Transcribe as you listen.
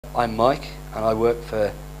I'm Mike, and I work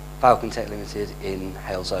for Falcontec Ltd in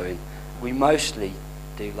Halesowen. We mostly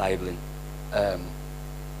do labelling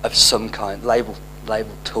of some kind, label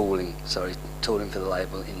tooling, tooling for the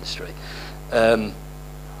label industry.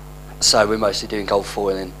 So we're mostly doing gold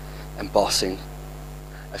foiling, embossing,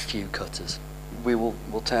 a few cutters. We'll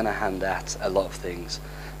turn our hand at a lot of things,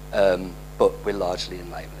 but we're largely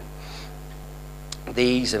in labelling. The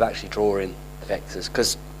ease of actually drawing the vectors,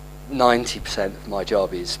 because 90% of my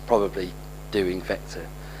job is probably doing vector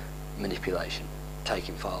manipulation,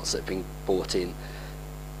 taking files that have been brought in,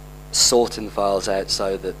 sorting the files out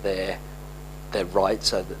so that they're right,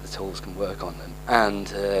 so that the tools can work on them, and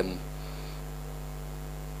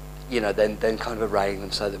then kind of arraying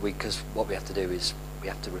them so that because what we have to do is we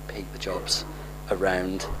have to repeat the jobs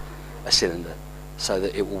around a cylinder so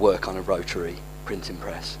that it will work on a rotary printing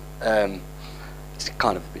press. It's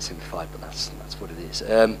kind of a bit simplified, but that's what it is.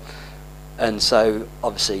 And so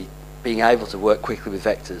obviously being able to work quickly with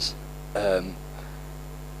vectors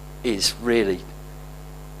is really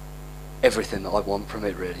everything that I want from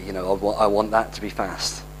it, really. I want that to be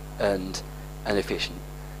fast and efficient,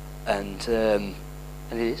 and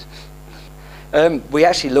it is. We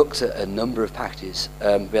actually looked at a number of packages. We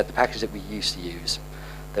had the package that we used to use.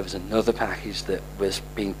 There was another package that was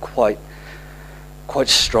being quite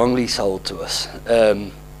strongly sold to us,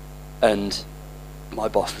 and my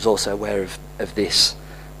boss was also aware of this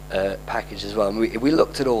package as well. And we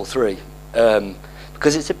looked at all three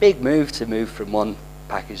because it's a big move to move from one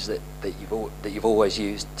package that you've always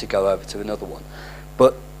used to go over to another one.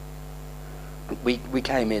 But we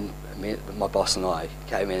came in, my boss and I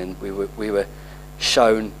came in, and we were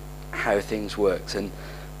shown how things worked, and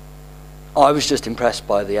I was just impressed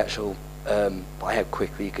by the actual by how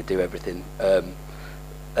quickly you could do everything.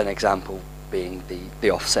 An example being the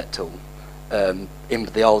offset tool. In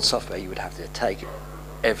the old software, you would have to take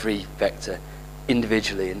every vector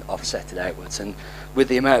individually and offset it outwards, and with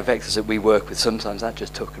the amount of vectors that we work with, sometimes that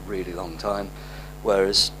just took a really long time,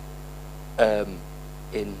 whereas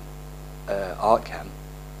in ArtCAM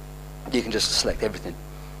you can just select everything,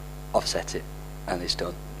 offset it, and it's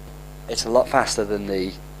done. It's a lot faster than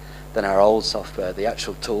our old software. The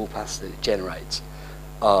actual toolpaths that it generates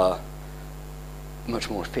are much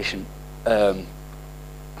more efficient, and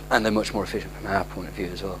they're much more efficient from our point of view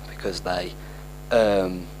as well, because they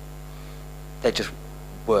just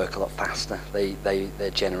work a lot faster.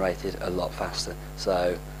 They're generated a lot faster.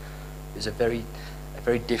 So it's a very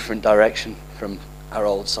different direction from our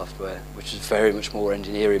old software, which is very much more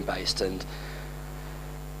engineering based, and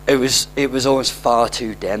it was almost far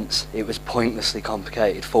too dense. It was pointlessly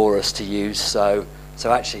complicated for us to use. So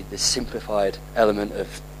actually, the simplified element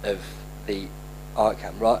of the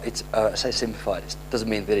ArtCAM, right? It's I say simplified. It doesn't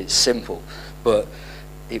mean that it's simple, but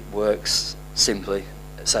it works simply.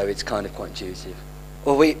 So it's kind of quite intuitive.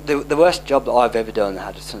 Well, the worst job that I've ever done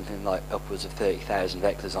had something like upwards of 30,000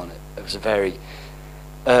 vectors on it. It was a very,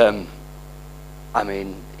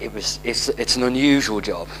 it's an unusual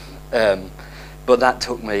job, but that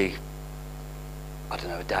took me, I don't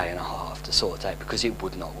know, a day and a half to sort out because it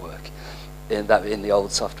would not work in the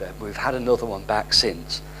old software. We've had another one back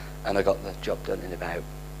since, and I got the job done in about,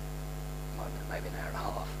 I don't know, maybe an hour and a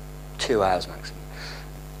half, 2 hours maximum.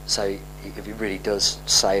 So it really does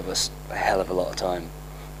save us a hell of a lot of time.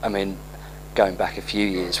 I mean, going back a few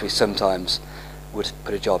years, we sometimes would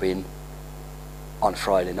put a job in on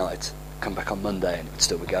Friday night, come back on Monday, and it would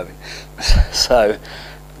still be going. So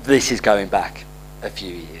this is going back a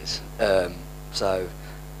few years. And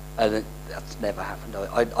that's never happened.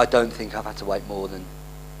 I don't think I've had to wait more than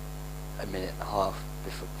a minute and a half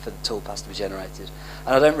for the toolpaths to be generated.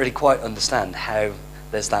 And I don't really quite understand how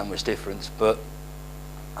there's that much difference, but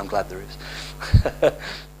I'm glad there is.